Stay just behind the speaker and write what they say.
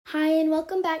Hi, and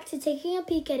welcome back to Taking a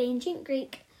Peek at Ancient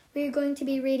Greek. We are going to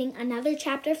be reading another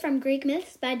chapter from Greek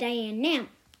Myths by Diane Nam.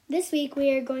 This week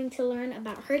we are going to learn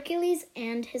about Hercules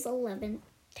and his 11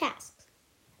 tasks.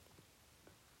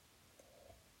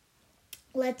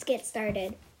 Let's get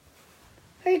started.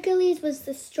 Hercules was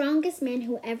the strongest man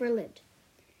who ever lived.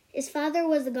 His father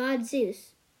was the god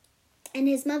Zeus, and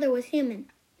his mother was human.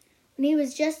 When he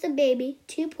was just a baby,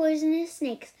 2 poisonous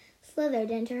snakes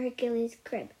slithered into Hercules'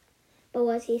 crib. But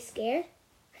was he scared?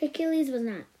 Hercules was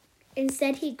not.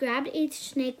 Instead, he grabbed each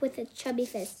snake with a chubby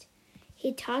fist.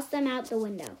 He tossed them out the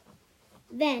window.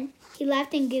 Then, he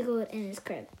laughed and giggled in his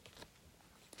crib.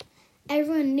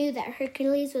 Everyone knew that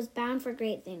Hercules was bound for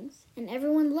great things, and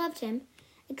everyone loved him,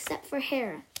 except for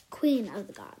Hera, queen of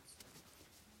the gods.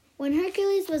 When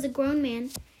Hercules was a grown man,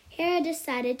 Hera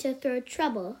decided to throw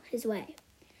trouble his way.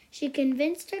 She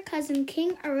convinced her cousin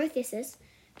King Eurystheus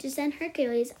to send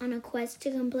Hercules on a quest to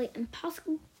complete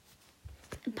impossible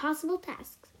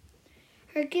tasks.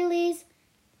 Hercules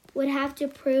would have to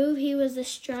prove he was the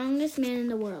strongest man in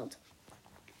the world.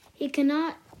 He could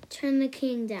not turn the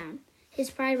king down. His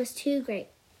pride was too great.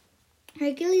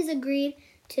 Hercules agreed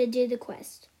to do the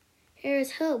quest.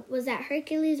 Hera's hope was that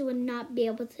Hercules would not be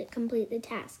able to complete the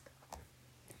task.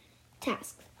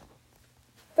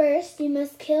 First, you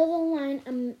must kill the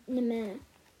lion Nemea.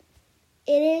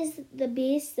 It is the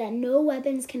beast that no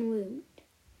weapons can wound,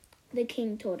 the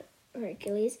king told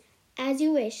Hercules. As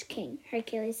you wish, king,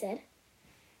 Hercules said.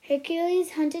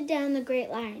 Hercules hunted down the great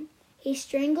lion. He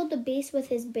strangled the beast with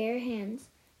his bare hands.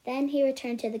 Then he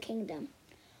returned to the kingdom.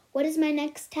 What is my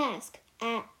next task?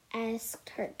 Asked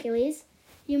Hercules.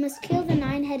 You must kill the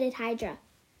 9-headed Hydra,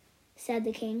 said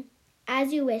the king.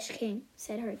 As you wish, king,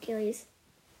 said Hercules.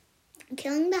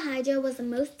 Killing the Hydra was the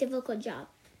most difficult job.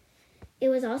 It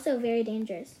was also very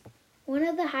dangerous. One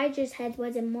of the Hydra's heads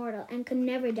was immortal and could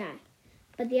never die,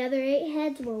 but the other 8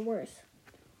 heads were worse.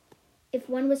 If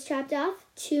one was chopped off,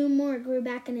 2 more grew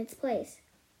back in its place.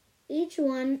 Each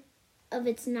one of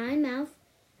its 9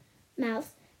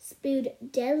 mouths spewed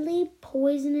deadly,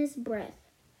 poisonous breath.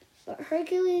 But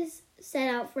Hercules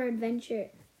set out for adventure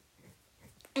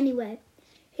anyway.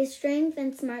 His strength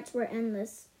and smarts were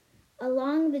endless.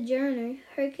 Along the journey,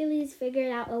 Hercules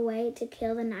figured out a way to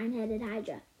kill the 9-headed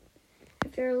Hydra.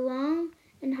 After a long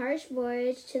and harsh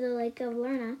voyage to the lake of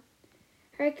Lerna,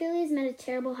 Hercules met a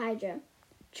terrible Hydra.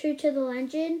 True to the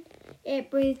legend, it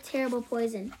breathed terrible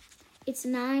poison. Its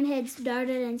 9 heads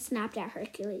darted and snapped at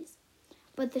Hercules.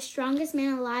 But the strongest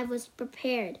man alive was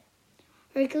prepared.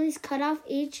 Hercules cut off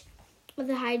each of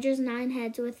the Hydra's 9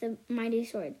 heads with a mighty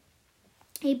sword.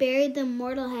 He buried the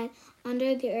mortal head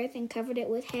under the earth and covered it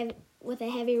with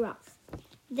a heavy rock.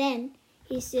 Then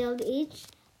he sealed each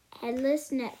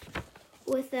headless neck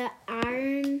with a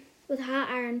hot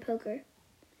iron poker.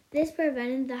 This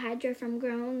prevented the Hydra from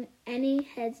growing any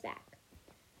heads back.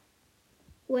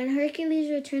 When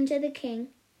Hercules returned to the king,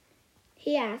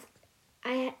 he asked,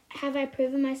 Have I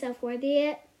proven myself worthy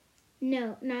yet?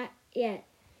 No, not yet.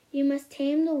 You must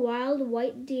tame the wild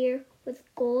white deer with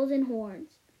golden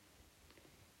horns.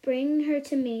 Bring her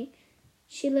to me.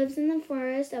 She lives in the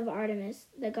forest of Artemis,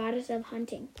 the goddess of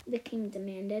hunting, the king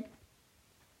demanded.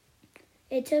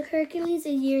 It took Hercules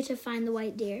a year to find the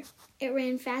white deer. It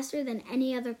ran faster than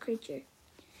any other creature.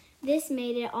 This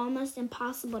made it almost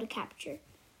impossible to capture.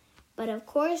 But of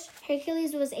course,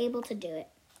 Hercules was able to do it.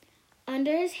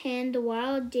 Under his hand, the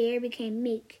wild deer became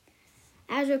meek.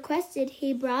 As requested,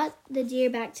 he brought the deer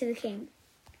back to the king.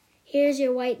 Here's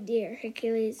your white deer,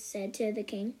 Hercules said to the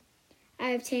king. I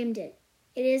have tamed it.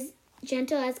 It is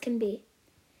gentle as can be.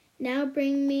 Now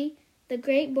bring me the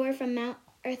great boar from Mount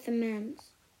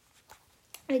Arthamas,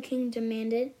 the king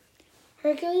demanded.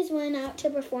 Hercules went out to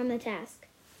perform the task.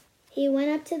 He went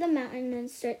up to the mountain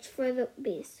and searched for the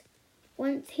beast.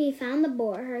 Once he found the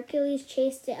boar, Hercules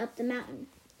chased it up the mountain.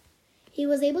 He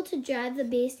was able to drive the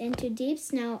beast into deep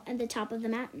snow at the top of the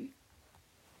mountain.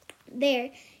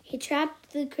 There, he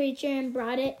trapped the creature and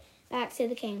brought it back to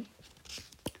the king.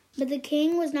 But the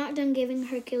king was not done giving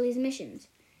Hercules missions.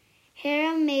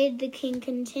 Hera made the king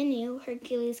continue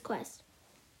Hercules' quest.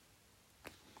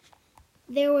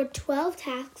 There were 12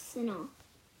 tasks in all.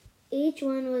 Each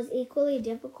one was equally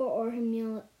difficult or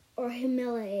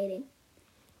humiliating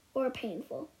or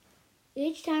painful.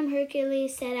 Each time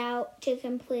Hercules set out to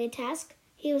complete a task,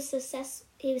 he was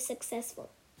successful.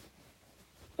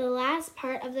 The last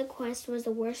part of the quest was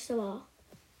the worst of all.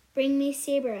 Bring me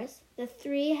Cerberus, the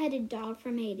 3-headed dog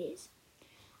from Hades.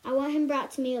 I want him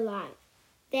brought to me alive.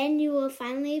 Then you will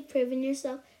finally have proven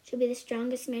yourself to be the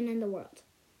strongest man in the world,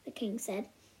 the king said.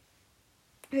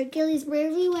 Hercules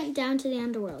bravely went down to the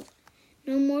underworld.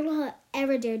 No mortal had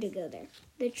ever dared to go there.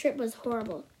 The trip was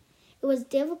horrible. It was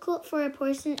difficult for a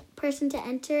person to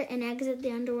enter and exit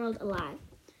the underworld alive.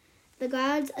 The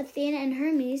gods Athena and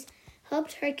Hermes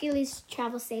helped Hercules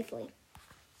travel safely.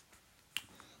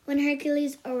 When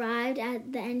Hercules arrived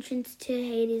at the entrance to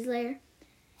Hades' lair,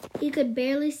 he could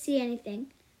barely see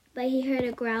anything, but he heard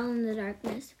a growl in the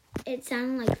darkness. It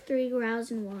sounded like 3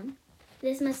 growls in one.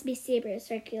 This must be Cerberus,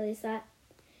 Hercules thought.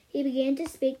 He began to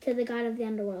speak to the god of the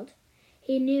underworld.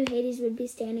 He knew Hades would be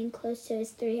standing close to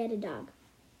his 3-headed dog.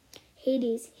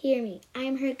 Hades, hear me. I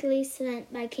am Hercules,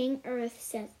 sent by King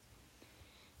Eurystheus.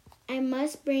 I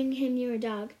must bring him your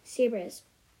dog, Cerberus,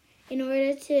 in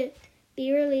order to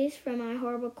be released from my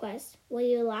horrible quest. Will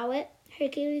you allow it?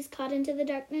 Hercules called into the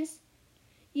darkness.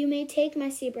 You may take my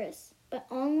Cerberus, but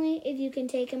only if you can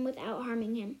take him without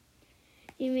harming him.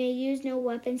 You may use no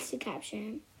weapons to capture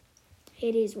him,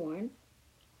 Hades warned.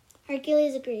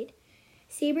 Hercules agreed.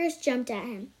 Cerberus jumped at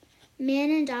him.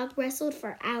 Man and dog wrestled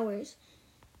for hours.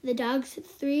 The dog's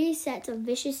 3 sets of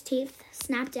vicious teeth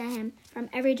snapped at him from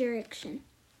every direction.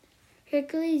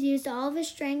 Hercules used all of his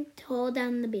strength to hold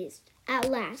down the beast. At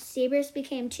last, Cerberus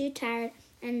became too tired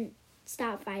and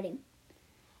stopped fighting.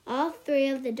 All 3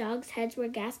 of the dog's heads were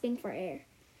gasping for air.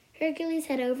 Hercules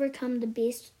had overcome the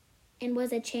beast and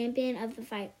was a champion of the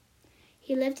fight.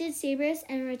 He lifted Cerberus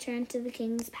and returned to the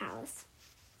king's palace.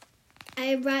 I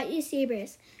have brought you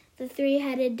Cerberus, the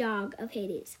 3-headed dog of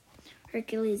Hades,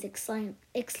 Hercules exclaimed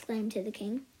to the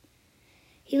king.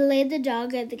 He laid the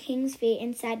dog at the king's feet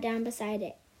and sat down beside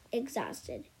it,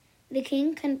 exhausted. The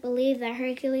king couldn't believe that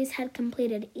Hercules had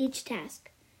completed each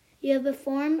task. You have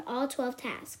performed all 12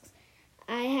 tasks.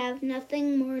 I have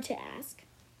nothing more to ask.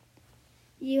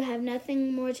 You have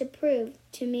nothing more to prove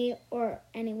to me or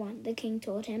anyone, the king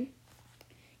told him.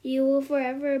 You will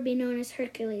forever be known as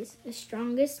Hercules, the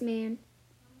strongest man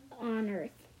on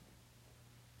earth.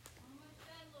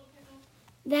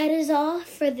 That is all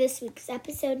for this week's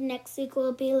episode. Next week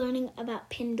we'll be learning about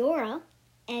Pandora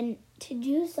and to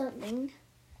do something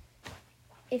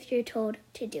if you're told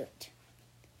to do it.